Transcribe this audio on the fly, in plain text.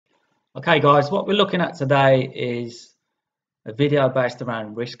Okay guys, what we're looking at today is a video based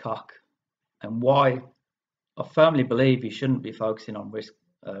around wrist cock and why I firmly believe you shouldn't be focusing on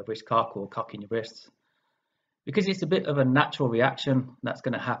wrist cock or cocking your wrists, because it's a bit of a natural reaction that's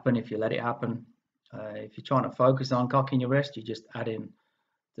going to happen if you let it happen. If you're trying to focus on cocking your wrist, you're just adding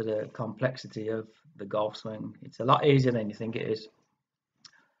to the complexity of the golf swing. It's a lot easier than you think it is.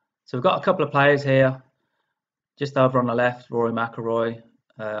 So we've got a couple of players here. Just over on the left, Rory McIlroy.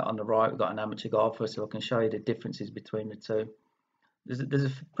 On the right, we've got an amateur golfer, so I can show you the differences between the two. There's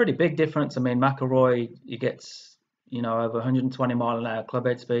a pretty big difference. I mean, McIlroy, he gets, over 120 mile an hour club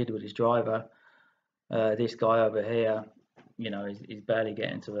head speed with his driver. This guy over here, he's barely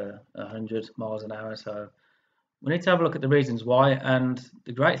getting to 100 miles an hour. So we need to have a look at the reasons why. And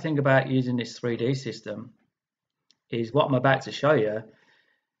the great thing about using this 3D system is what I'm about to show you.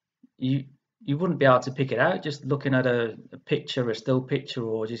 You wouldn't be able to pick it out just looking at a picture, a still picture,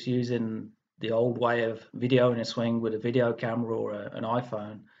 or just using the old way of videoing a swing with a video camera or an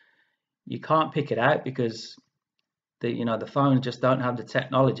iPhone. You can't pick it out because the phones just don't have the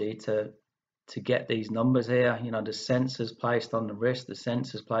technology to get these numbers here. The sensors placed on the wrist, the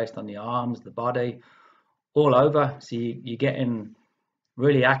sensors placed on the arms, the body, all over. So you're getting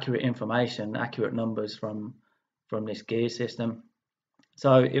really accurate information, accurate numbers from this gear system.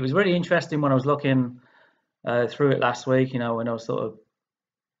 So it was really interesting when I was looking through it last week, when I was sort of,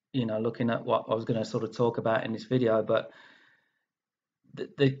 looking at what I was going to sort of talk about in this video. But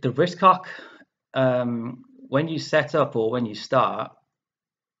the wrist cock, when you set up or when you start,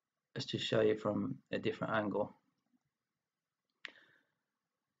 let's just show you from a different angle.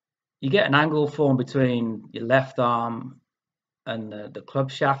 You get an angle formed between your left arm and the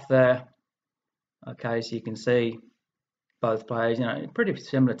club shaft there. Okay, so you can see both players, pretty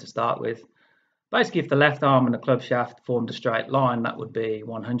similar to start with. Basically, if the left arm and the club shaft formed a straight line, that would be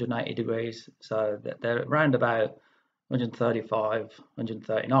 180 degrees. So they're around about 135,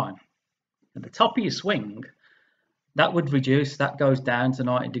 139. At the top of your swing, that would reduce, that goes down to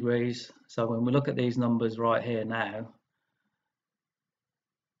 90 degrees. So when we look at these numbers right here now,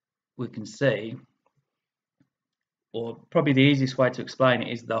 we can see, or probably the easiest way to explain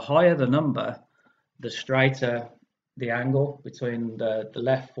it is the higher the number, the straighter the angle between the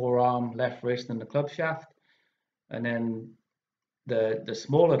left forearm, left wrist and the club shaft. And then the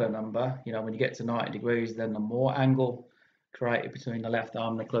smaller the number, when you get to 90 degrees, then the more angle created between the left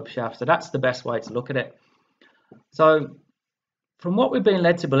arm and the club shaft. So that's the best way to look at it. So from what we've been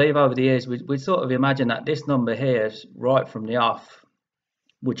led to believe over the years, we sort of imagine that this number here, right from the off,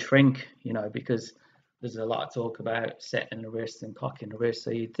 would shrink, because there's a lot of talk about setting the wrist and cocking the wrist.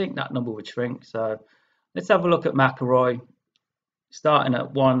 So you'd think that number would shrink. So let's have a look at McIlroy, starting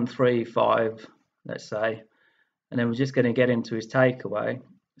at 135, let's say, and then we're just going to get into his takeaway.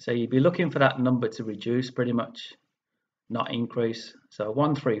 So you'd be looking for that number to reduce pretty much, not increase. So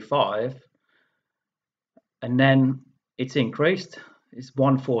 135, and then it's increased. It's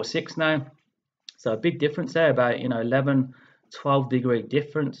 146 now. So a big difference there, about 11, 12 degree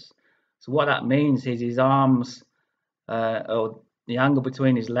difference. So what that means is his arms, or the angle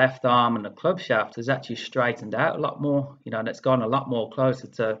between his left arm and the club shaft has actually straightened out a lot more. That's gone a lot more closer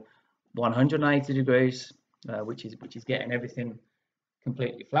to 180 degrees, which is getting everything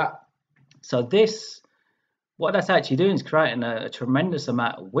completely flat. So what that's actually doing is creating a tremendous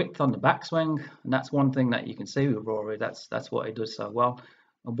amount of width on the backswing, and that's one thing that you can see with Rory. That's what he does so well,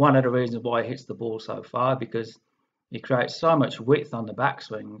 and one of the reasons why he hits the ball so far, because he creates so much width on the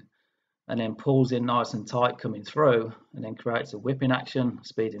backswing and then pulls in nice and tight coming through, and then creates a whipping action,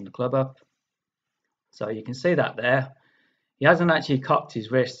 speeding the club up. So you can see that there. He hasn't actually cocked his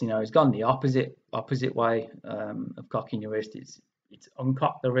wrist. He's gone the opposite way of cocking your wrist. It's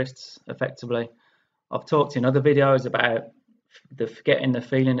uncocked the wrists effectively. I've talked in other videos about getting the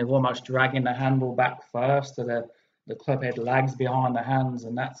feeling of almost dragging the handle back first, so the club head lags behind the hands,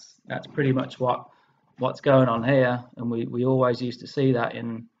 and that's pretty much what's going on here. And we always used to see that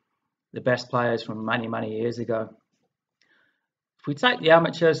in the best players from many years ago. If we take the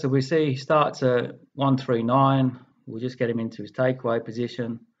amateur, so we see he starts at 139, we'll just get him into his takeaway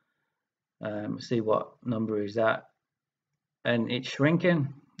position, see what number he's at, and it's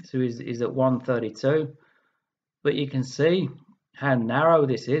shrinking. So he's at 132, but you can see how narrow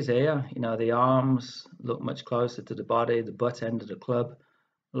this is here. The arms look much closer to the body, the butt end of the club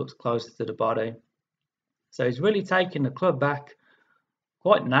looks closer to the body. So he's really taking the club back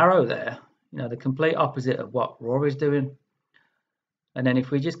quite narrow there, the complete opposite of what Rory's doing. And then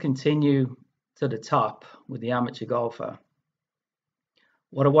if we just continue to the top with the amateur golfer,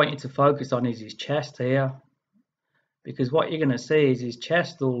 what I want you to focus on is his chest here, because what you're going to see is his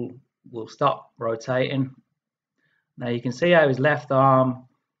chest will will stop rotating. Now you can see how his left arm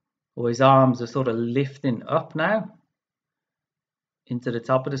or his arms are sort of lifting up now into the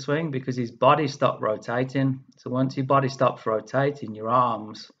top of the swing because his body stopped rotating. So once your body stops rotating, your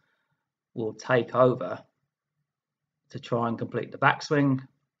arms will take over to try and complete the backswing.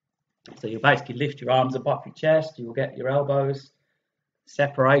 So you basically lift your arms up off your chest, you will get your elbows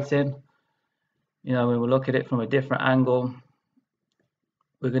separating. You know, when we look at it from a different angle,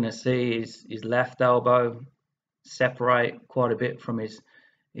 we're going to see his left elbow separate quite a bit from his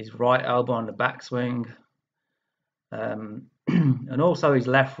right elbow on the backswing. And also his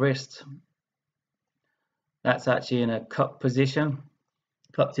left wrist, that's actually in a cup position.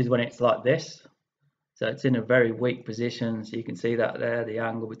 Cupped is when it's like this, so it's in a very weak position. So you can see that there, the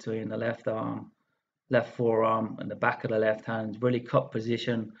angle between the left arm, left forearm and the back of the left hand, really cupped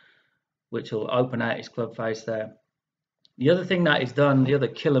position, which will open out his club face there. The other thing that he's done, the other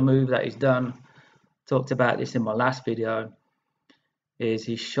killer move that he's done, talked about this in my last video, is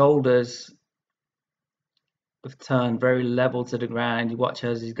his shoulders have turned very level to the ground. You watch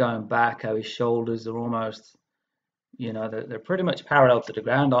as he's going back, how his shoulders are almost, you know, they're pretty much parallel to the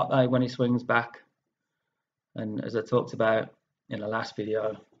ground, aren't they, when he swings back? And as I talked about in the last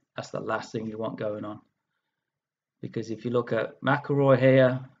video, that's the last thing you want going on. Because if you look at McIlroy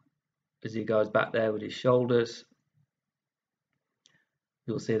here, as he goes back there with his shoulders,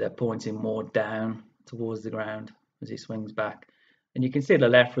 you'll see they're pointing more down towards the ground as he swings back. And you can see the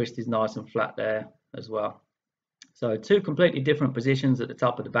left wrist is nice and flat there as well. So two completely different positions at the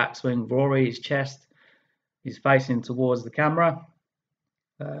top of the backswing. Rory, his chest is facing towards the camera.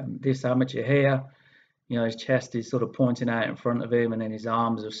 This amateur here, you know, his chest is sort of pointing out in front of him, and then his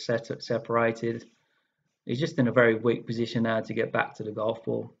arms are separated. He's just in a very weak position now to get back to the golf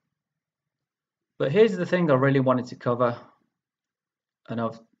ball. But here's the thing I really wanted to cover, and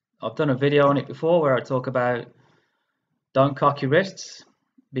I've done a video on it before where I talk about don't cock your wrists,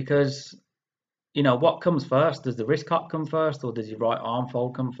 because you know what comes first. Does the wrist cock come first, or does your right arm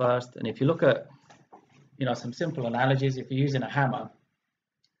fold come first? And if you look at, you know, some simple analogies, if you're using a hammer,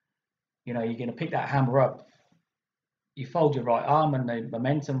 you know, you're going to pick that hammer up, you fold your right arm, and the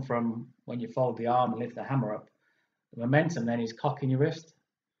momentum from when you fold the arm and lift the hammer up, the momentum then is cocking your wrist.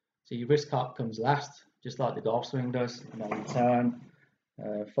 So your wrist cock comes last, just like the golf swing does. You know, you turn,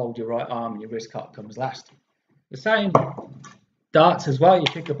 fold your right arm, and your wrist cock comes last. The same darts as well. You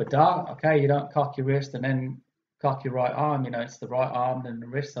pick up a dart, okay, you don't cock your wrist and then cock your right arm. You know, it's the right arm and the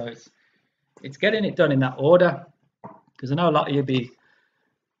wrist. So it's getting it done in that order, because I know a lot of you be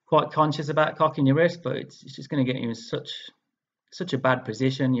quite conscious about cocking your wrist, but it's just going to get you in such a bad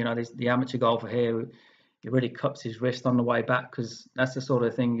position. You know, the amateur golfer here, he really cups his wrist on the way back, because that's the sort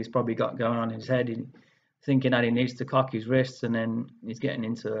of thing he's probably got going on in his head, thinking that he needs to cock his wrists, and then he's getting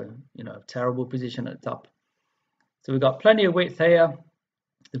into a, you know, terrible position at the top. So we've got plenty of width here.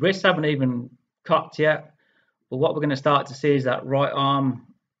 The wrists haven't even cocked yet, but what we're going to start to see is that right arm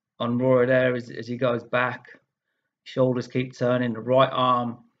on Rory there as he goes back, shoulders keep turning, the right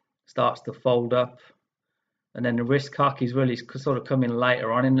arm starts to fold up, and then the wrist cock is really sort of coming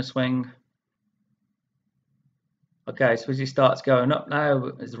later on in the swing. Okay, so as he starts going up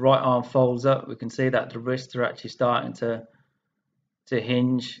now, as the right arm folds up, we can see that the wrists are actually starting to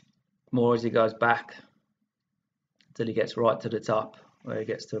hinge more as he goes back, until he gets right to the top, where he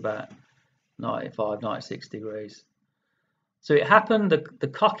gets to about 95, 96 degrees. So it happened, the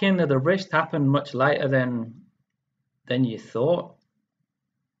cocking of the wrist happened much later than you thought.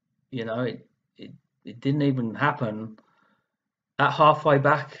 You know, it didn't even happen at halfway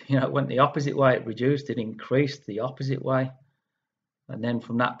back. You know, it went the opposite way. It reduced, it increased the opposite way. And then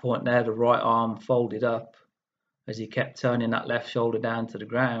from that point there, the right arm folded up as he kept turning that left shoulder down to the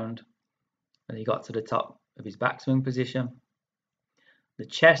ground, and he got to the top of his backswing position. The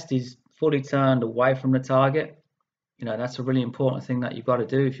chest is fully turned away from the target. You know, that's a really important thing that you've got to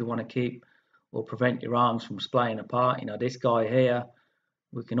do if you want to keep or prevent your arms from splaying apart. You know, this guy here,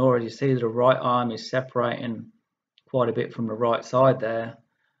 we can already see that the right arm is separating quite a bit from the right side there,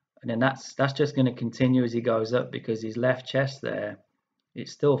 and then that's just going to continue as he goes up, because his left chest there,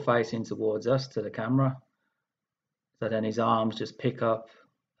 it's still facing towards us, to the camera. So then his arms just pick up,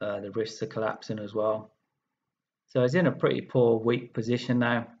 the wrists are collapsing as well. So he's in a pretty poor, weak position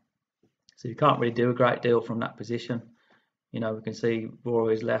now. So you can't really do a great deal from that position. You know, we can see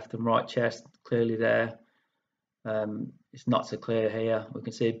Rory's left and right chest clearly there. It's not so clear here. We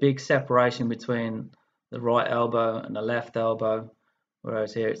can see a big separation between the right elbow and the left elbow,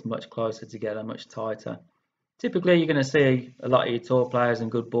 whereas here it's much closer together, much tighter. Typically, you're going to see a lot of your tour players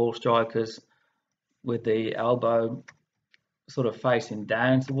and good ball strikers with the elbow sort of facing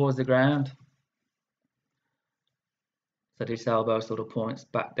down towards the ground. So this elbow sort of points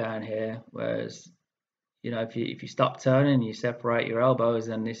back down here, whereas if you stop turning, you separate your elbows,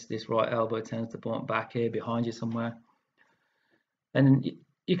 and this right elbow tends to point back here behind you somewhere. And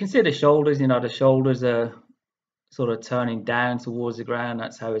you can see the shoulders. The shoulders are sort of turning down towards the ground.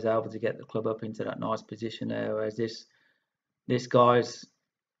 That's how he's able to get the club up into that nice position there. Whereas this guy's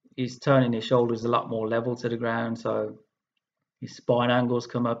he's turning his shoulders a lot more level to the ground, so his spine angles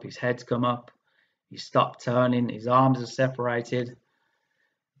come up, his head's come up, he's stopped turning, his arms are separated.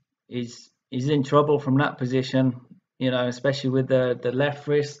 He's in trouble from that position, especially with the left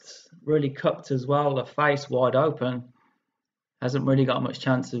wrist really cupped as well, the face wide open. Hasn't really got much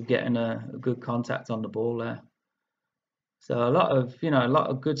chance of getting a good contact on the ball there. So a lot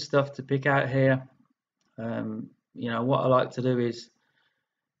of good stuff to pick out here. What I like to do is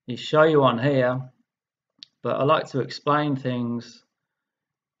show you on here, but I like to explain things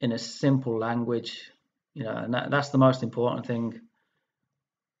in a simple language, and that's the most important thing.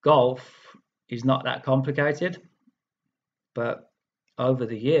 Golf is not that complicated, but over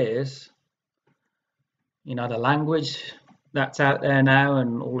the years, the language that's out there now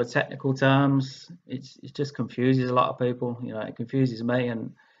and all the technical terms, it just confuses a lot of people. It confuses me,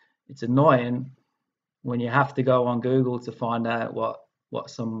 and it's annoying when you have to go on Google to find out what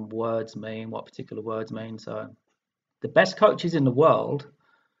some words mean, what particular words mean. So the best coaches in the world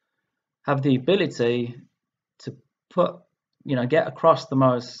have the ability to get across the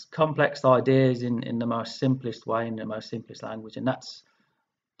most complex ideas in the most simplest way, in the most simplest language, and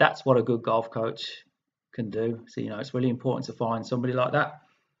that's what a good golf coach can do. So it's really important to find somebody like that,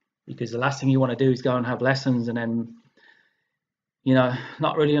 because the last thing you want to do is go and have lessons and then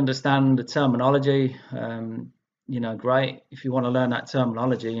not really understand the terminology. Great if you want to learn that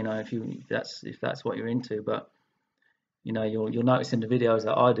terminology, if that's what you're into, but you'll notice in the videos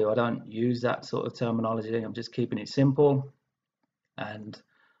that I do, I don't use that sort of terminology. I'm just keeping it simple, and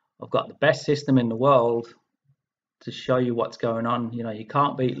I've got the best system in the world to show you what's going on. You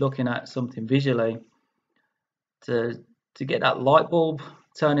can't beat looking at something visually to get that light bulb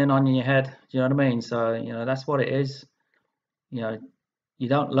turning on in your head. Do you know what I mean? So that's what it is. You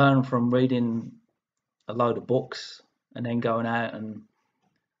don't learn from reading a load of books and then going out and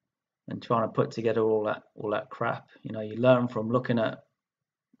trying to put together all that crap. You learn from looking at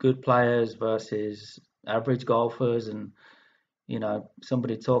good players versus average golfers, and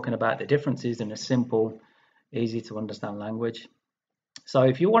somebody talking about the differences in a simple, easy to understand language. So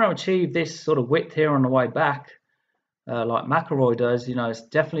if you want to achieve this sort of width here on the way back, like McIlroy does, it's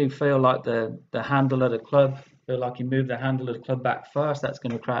definitely feel like the handle of the club. Feel like you move the handle of the club back first. That's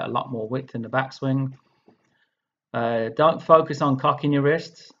going to create a lot more width in the backswing. Don't focus on cocking your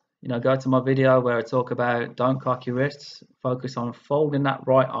wrists. Go to my video where I talk about don't cock your wrists. Focus on folding that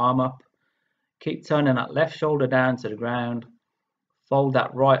right arm up. Keep turning that left shoulder down to the ground. Fold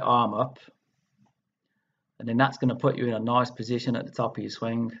that right arm up, and then that's going to put you in a nice position at the top of your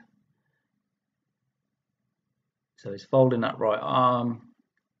swing. So it's folding that right arm,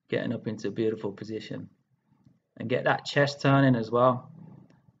 getting up into a beautiful position, and get that chest turning as well.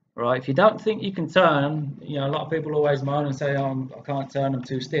 Right, if you don't think you can turn, a lot of people always moan and say, "Oh, I can't turn, I'm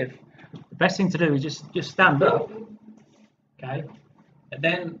too stiff." The best thing to do is just stand up, okay, and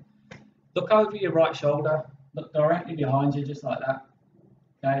then look over your right shoulder, look directly behind you, just like that,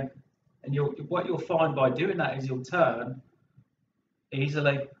 okay. And what you'll find by doing that is you'll turn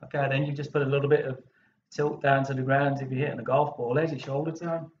easily, okay. Then you just put a little bit of tilt down to the ground. If you're hitting a golf ball, there's your shoulder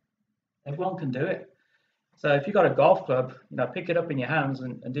turn. Everyone can do it. So if you've got a golf club, pick it up in your hands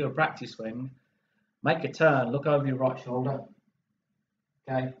and do a practice swing. Make a turn, look over your right shoulder,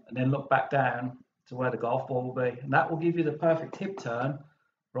 okay, and then look back down to where the golf ball will be, and that will give you the perfect hip turn,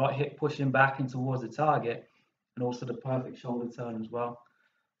 right hip pushing back and towards the target, and also the perfect shoulder turn as well.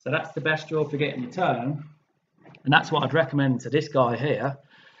 So that's the best drill for getting your turn, and that's what I'd recommend to this guy here,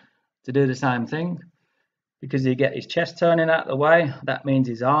 to do the same thing, because you get his chest turning out of the way. That means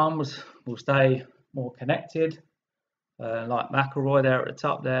his arms will stay more connected, like McIlroy there at the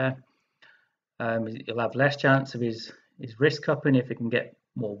top there. He'll have less chance of his wrist cupping if he can get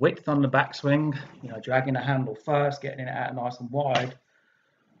more width on the backswing, dragging the handle first, getting it out nice and wide.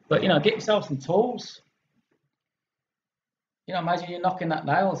 But get yourself some tools. Imagine you're knocking that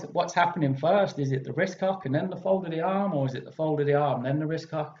nail. What's happening first? Is it the wrist cock and then the fold of the arm, or is it the fold of the arm and then the wrist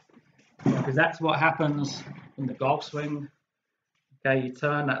cock? Because that's what happens in the golf swing. Okay, you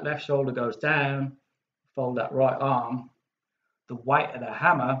turn, that left shoulder goes down, fold that right arm. The weight of the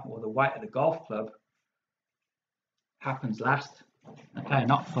hammer or the weight of the golf club happens last, okay,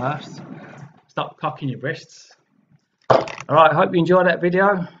 not first. Stop cocking your wrists. All right, I hope you enjoyed that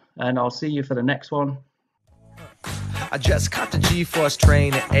video, and I'll see you for the next one. I just caught the GForce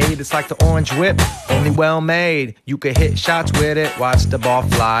train at 8. It's like the orange whip, only well made. You can hit shots with it, watch the ball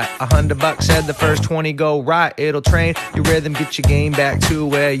fly. $100 said the first 20 go right. It'll train your rhythm, get your game back to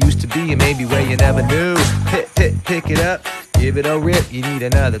where it used to be, and maybe where you never knew. Pick it up, give it a rip. You need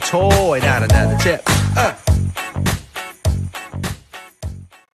another toy, not another tip.